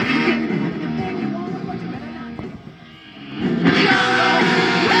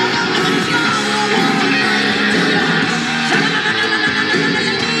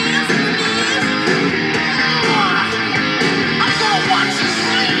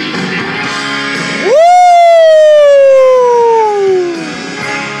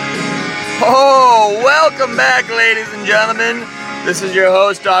Welcome back, ladies and gentlemen. This is your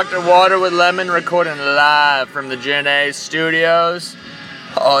host, Dr. Water with Lemon, recording live from the Gen A studios.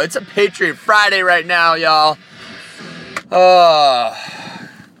 Oh, it's a Patriot Friday right now, y'all. Oh,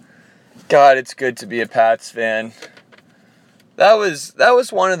 God, it's good to be a Pats fan. That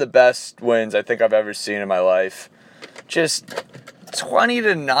was one of the best wins I think I've ever seen in my life. Just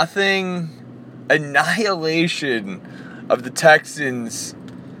 20-0 annihilation of the Texans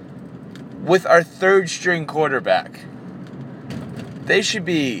with our third-string quarterback. They should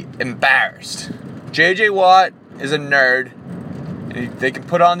be embarrassed. J.J. Watt is a nerd. And they can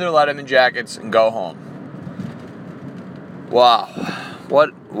put on their Letterman jackets and go home. Wow.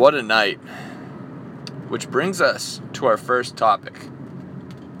 What a night. Which brings us to our first topic.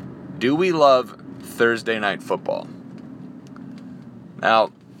 Do we love Thursday night football?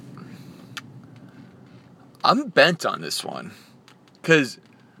 Now, I'm bent on this one. Because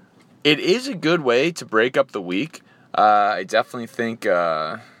it is a good way to break up the week. I definitely think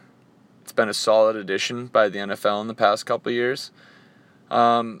it's been a solid addition by the NFL in the past couple of years.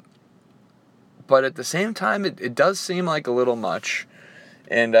 But at the same time, it does seem like a little much.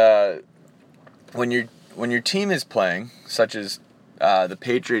 And when your team is playing, such as the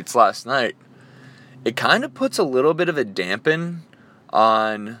Patriots last night, it kind of puts a little bit of a dampen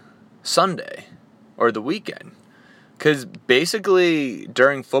on Sunday or the weekend. Because basically,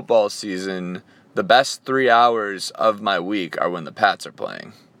 during football season, the best 3 hours of my week are when the Pats are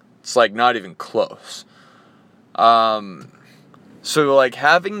playing. It's like not even close. So like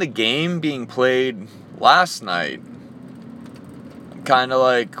having the game being played last night, kind of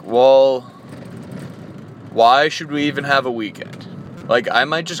like, well, why should we even have a weekend? Like, I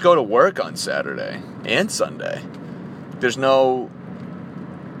might just go to work on Saturday and Sunday. There's no,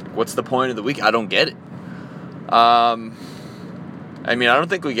 what's the point of the week? I don't get it. I mean, I don't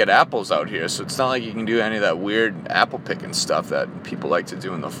think we get apples out here, so it's not like you can do any of that weird apple picking stuff that people like to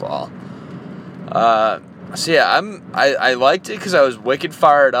do in the fall. So yeah, I liked it because I was wicked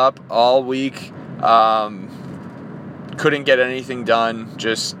fired up all week. Couldn't get anything done,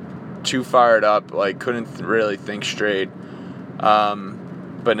 just too fired up, like couldn't really think straight.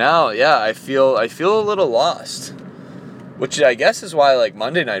 But now, yeah, I feel a little lost, which I guess is why like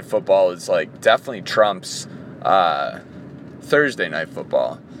Monday Night Football is like definitely trumps Thursday Night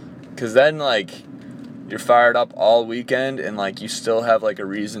Football, because then like you're fired up all weekend and like you still have like a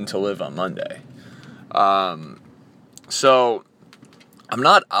reason to live on Monday. So I'm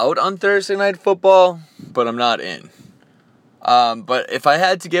not out on Thursday Night Football, but I'm not in. But if I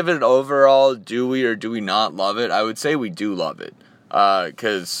had to give it an overall, do we or do we not love it, I would say we do love it.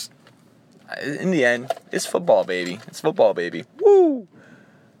 Because in the end, it's football, baby. It's football, baby. Woo!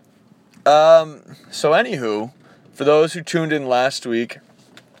 So anywho, for those who tuned in last week,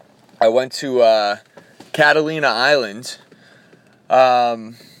 I went to Catalina Island.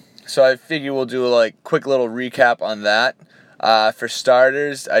 So I figure we'll do a quick little recap on that. For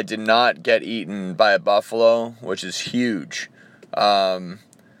starters, I did not get eaten by a buffalo, which is huge. That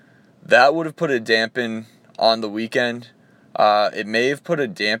would have put a dampen on the weekend. It may have put a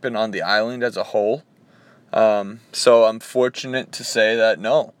dampen on the island as a whole. So I'm fortunate to say that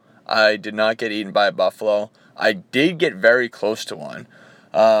no, I did not get eaten by a buffalo. I did get very close to one.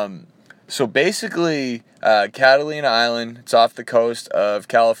 So basically, Catalina Island, it's off the coast of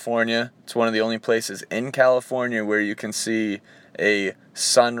California. It's one of the only places in California where you can see a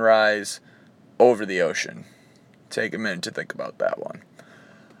sunrise over the ocean. Take a minute to think about that one.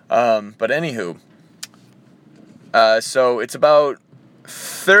 But anywho, so it's about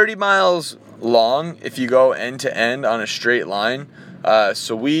 30 miles long if you go end to end on a straight line.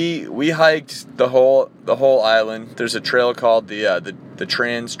 So we hiked the whole island. There's a trail called the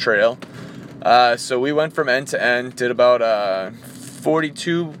Trans Trail. So we went from end to end, did about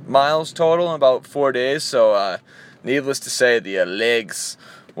 42 miles total in about 4 days. So needless to say, the legs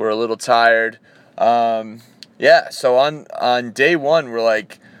were a little tired. Yeah. So on day one,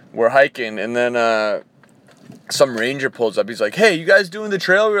 we're hiking, and then some ranger pulls up. He's like, "Hey, you guys doing the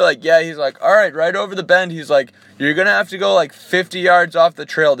trail?" We were like, "Yeah." He's like, "All right, right over the bend." He's like, "You're going to have to go 50 yards off the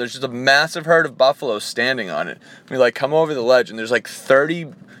trail. There's just a massive herd of buffaloes standing on it." We come over the ledge, and there's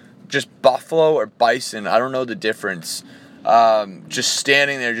 30 just buffalo or bison, I don't know the difference, just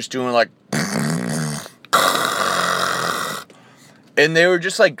standing there just doing and they were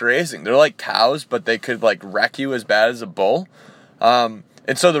just grazing. They're like cows, but they could wreck you as bad as a bull. And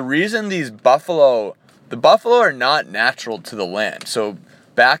so the reason the buffalo are not natural to the land. So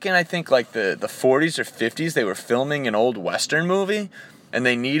back in I think the 40s or 50s, they were filming an old Western movie, and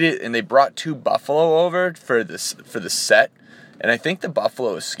they brought 2 buffalo over for the set. And I think the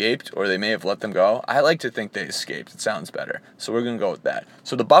buffalo escaped, or they may have let them go. I like to think they escaped. It sounds better. So we're going to go with that.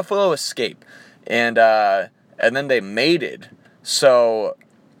 So the buffalo escaped, and then they mated. So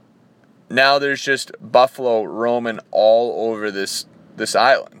now there's just buffalo roaming all over this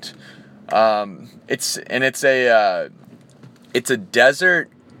island. It's a desert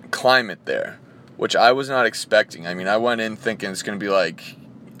climate there, which I was not expecting. I mean, I went in thinking it's going to be like,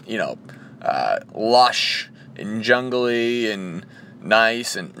 lush and jungly and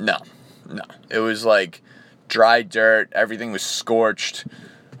nice, and no. It was like dry dirt. Everything was scorched.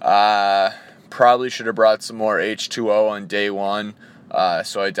 Probably should have brought some more H2O on day one.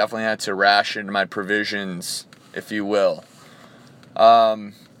 So I definitely had to ration my provisions, if you will.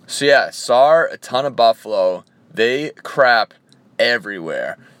 So yeah, saw a ton of buffalo. They crap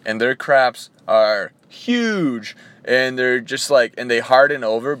everywhere, and their craps are huge, and they're just like, and they harden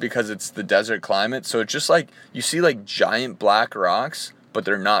over because it's the desert climate. So it's just like you see like giant black rocks, but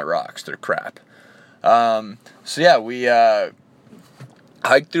they're not rocks, they're crap. So yeah, we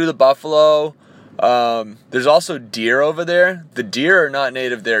hiked through the buffalo. There's also deer over there. The deer are not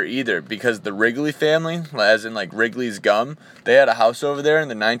native there either, because the Wrigley family, as in like Wrigley's gum, they had a house over there in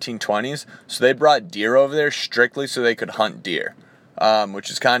the 1920s, so they brought deer over there strictly so they could hunt deer, which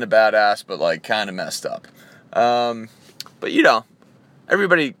is kind of badass, but like kind of messed up. But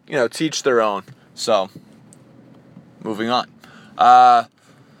everybody, teach their own. So, moving on.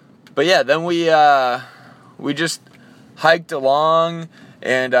 But yeah, then we just hiked along,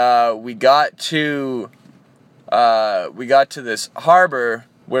 and we got to this harbor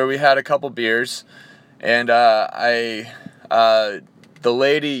where we had a couple beers, and the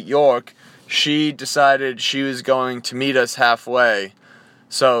lady York, she decided she was going to meet us halfway.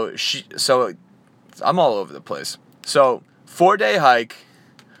 So I'm all over the place. So 4-day hike.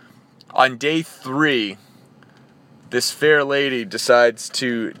 On day 3, this fair lady decides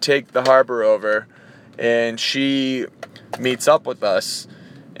to take the harbor over, and she meets up with us.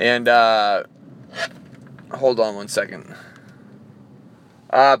 And hold on one second.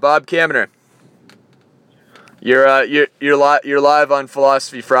 Bob Kaminer, you're live on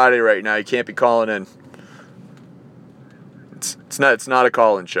Philosophy Friday right now. You can't be calling in. It's not a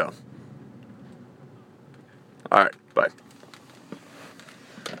call-in show. All right, bye.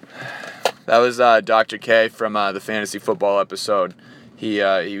 That was Dr. K from the fantasy football episode. He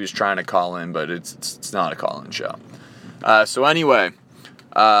was trying to call in, but it's not a call-in show. So anyway,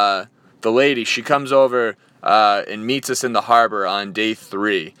 the lady, she comes over and meets us in the harbor on day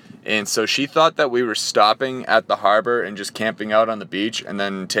 3. And so she thought that we were stopping at the harbor and just camping out on the beach and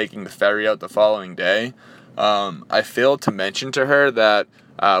then taking the ferry out the following day. I failed to mention to her that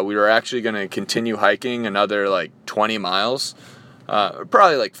we were actually going to continue hiking another like 20 miles.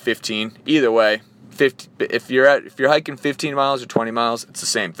 Probably like 15. Either way, 50. If you're hiking 15 miles or 20 miles, it's the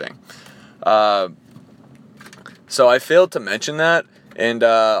same thing. So I failed to mention that, and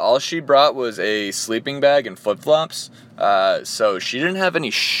all she brought was a sleeping bag and flip-flops. So she didn't have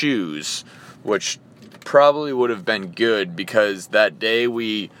any shoes, which probably would have been good, because that day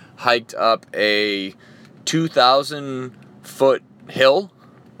we hiked up a 2,000-foot hill,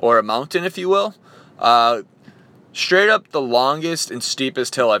 or a mountain, if you will. Straight up the longest and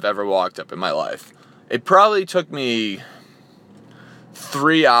steepest hill I've ever walked up in my life. It probably took me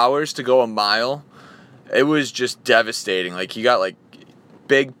 3 hours to go a mile. It was just devastating. Like, you got like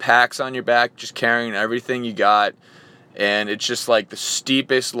big packs on your back, just carrying everything you got, and it's just like the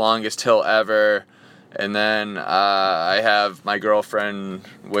steepest, longest hill ever. And then I have my girlfriend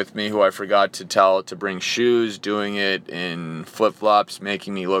with me, who I forgot to tell to bring shoes, doing it in flip-flops,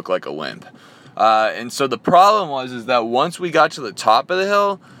 making me look like a wimp. And so the problem was that once we got to the top of the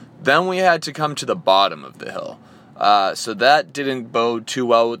hill, then we had to come to the bottom of the hill. So that didn't bode too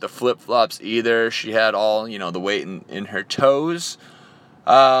well with the flip-flops either. She had all, the weight in her toes.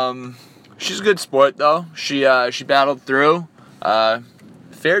 She's a good sport, though. She battled through,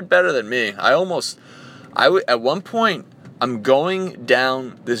 fared better than me. At one point, I'm going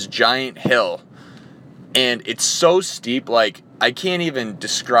down this giant hill, and it's so steep, like, I can't even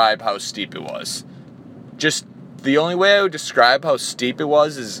describe how steep it was. Just the only way I would describe how steep it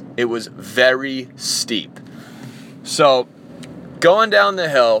was is it was very steep. So, going down the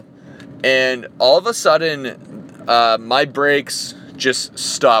hill, and all of a sudden, my brakes just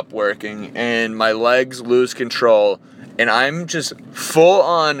stop working, and my legs lose control, and I'm just full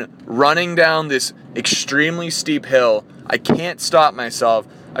on running down this extremely steep hill. I can't stop myself.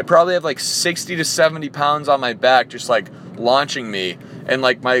 I probably have like 60 to 70 pounds on my back, just like launching me, and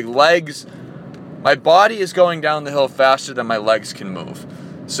like my body is going down the hill faster than my legs can move.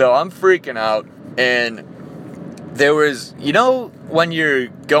 So I'm freaking out, and there was, when you're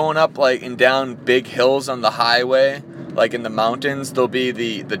going up like and down big hills on the highway, like in the mountains, there'll be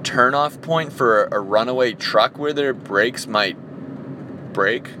the turnoff point for a runaway truck where their brakes might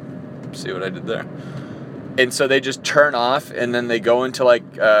break. See what I did there? And so they just turn off, and then they go into like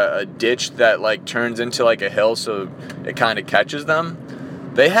a ditch that like turns into like a hill, so it kind of catches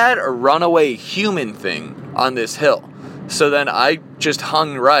them. They had a runaway human thing on this hill. So then I just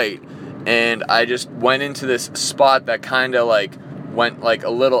hung right, and I just went into this spot that kind of like went like a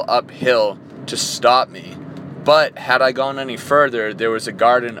little uphill to stop me. But had I gone any further, there was a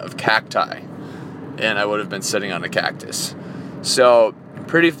garden of cacti, and I would have been sitting on a cactus. So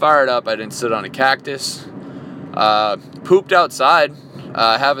pretty fired up. I didn't sit on a cactus. Pooped outside.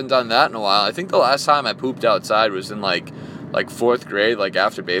 I haven't done that in a while. I think the last time I pooped outside was in like 4th grade, like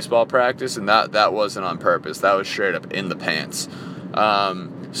after baseball practice, and that wasn't on purpose. That was straight up in the pants.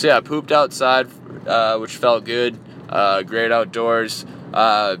 So yeah, I pooped outside, which felt good. Great outdoors.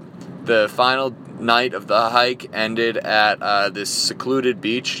 The final night of the hike ended at this secluded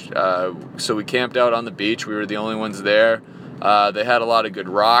beach. So we camped out on the beach. We were the only ones there. They had a lot of good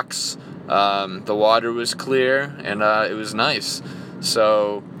rocks. The water was clear, and it was nice.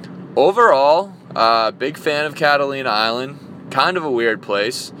 So overall, big fan of Catalina Island. Kind of a weird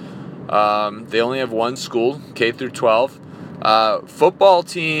place. They only have one school, K through 12. Football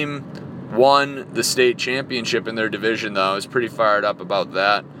team won the state championship in their division, though. I was pretty fired up about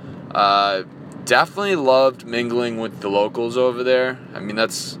that. Definitely loved mingling with the locals over there. I mean,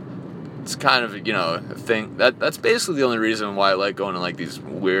 it's kind of, a thing. That's basically the only reason why I like going to like these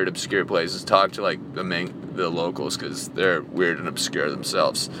weird, obscure places. Talk to like the locals, because they're weird and obscure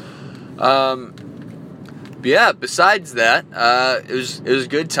themselves. But yeah, besides that, it was a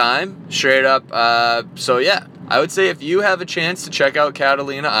good time, straight up. So yeah, I would say if you have a chance to check out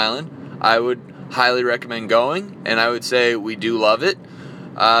Catalina Island, I would highly recommend going, and I would say we do love it.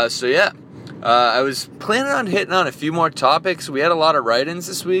 So yeah, I was planning on hitting on a few more topics. We had a lot of write-ins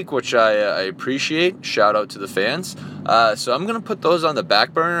this week, which I appreciate. Shout out to the fans. So I'm going to put those on the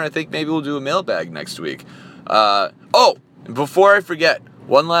back burner. I think maybe we'll do a mailbag next week. Before I forget,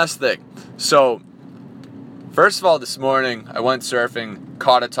 one last thing. So, first of all, this morning, I went surfing,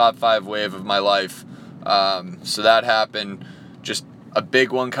 caught a top 5 wave of my life. So that happened. Just a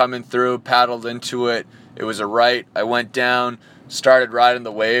big one coming through, paddled into it. It was a right. I went down, started riding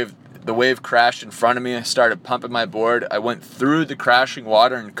the wave. The wave crashed in front of me. I started pumping my board. I went through the crashing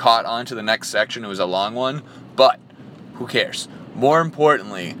water and caught onto the next section. It was a long one, but who cares? More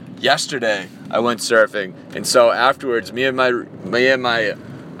importantly, yesterday I went surfing, and so afterwards, me and my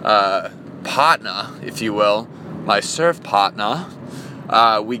partner, if you will, my surf partner,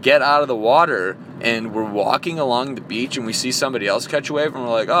 we get out of the water and we're walking along the beach, and we see somebody else catch a wave, and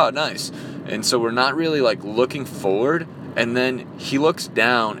we're like, oh, nice. And so we're not really like looking forward. And then he looks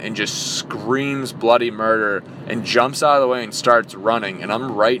down and just screams bloody murder and jumps out of the way and starts running. And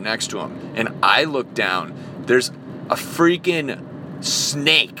I'm right next to him. And I look down. There's a freaking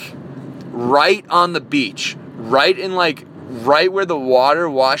snake right on the beach. Right where the water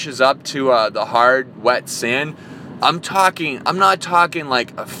washes up to the hard, wet sand. I'm not talking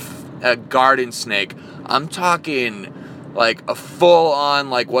like a garden snake. I'm talking like a full-on,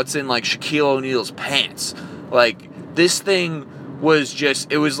 like what's in like Shaquille O'Neal's pants. Like, this thing was just,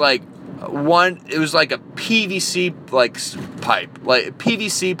 it was like a PVC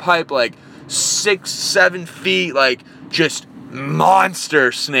pipe, like 6-7 feet, like just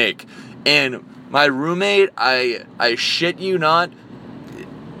monster snake. And my roommate, I shit you not,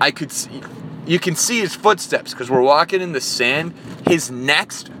 you can see his footsteps because we're walking in the sand. His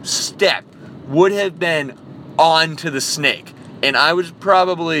next step would have been onto the snake. And I was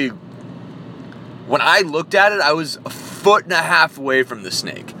probably, when I looked at it, I was 1.5 feet away from the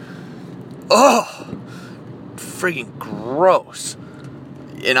snake. Oh, freaking gross.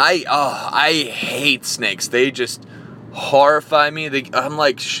 And I hate snakes. They just horrify me. I'm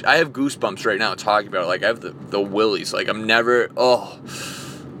like, I have goosebumps right now talking about it. Like, I have the willies. Like, I'm never,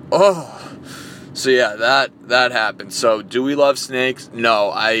 So yeah, that happened. So do we love snakes?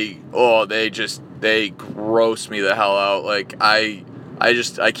 No, they gross me the hell out. Like, I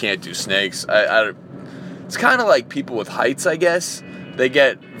can't do snakes. It's kind of like people with heights, I guess. They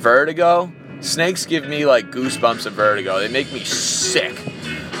get vertigo. Snakes give me like goosebumps and vertigo. They make me sick.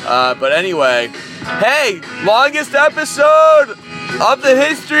 But anyway, hey, longest episode of the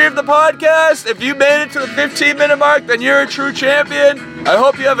history of the podcast. If you made it to the 15-minute mark, then you're a true champion. I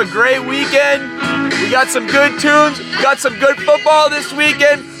hope you have a great weekend. We got some good tunes. We got some good football this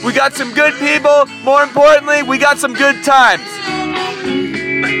weekend. We got some good people. More importantly, we got some good times.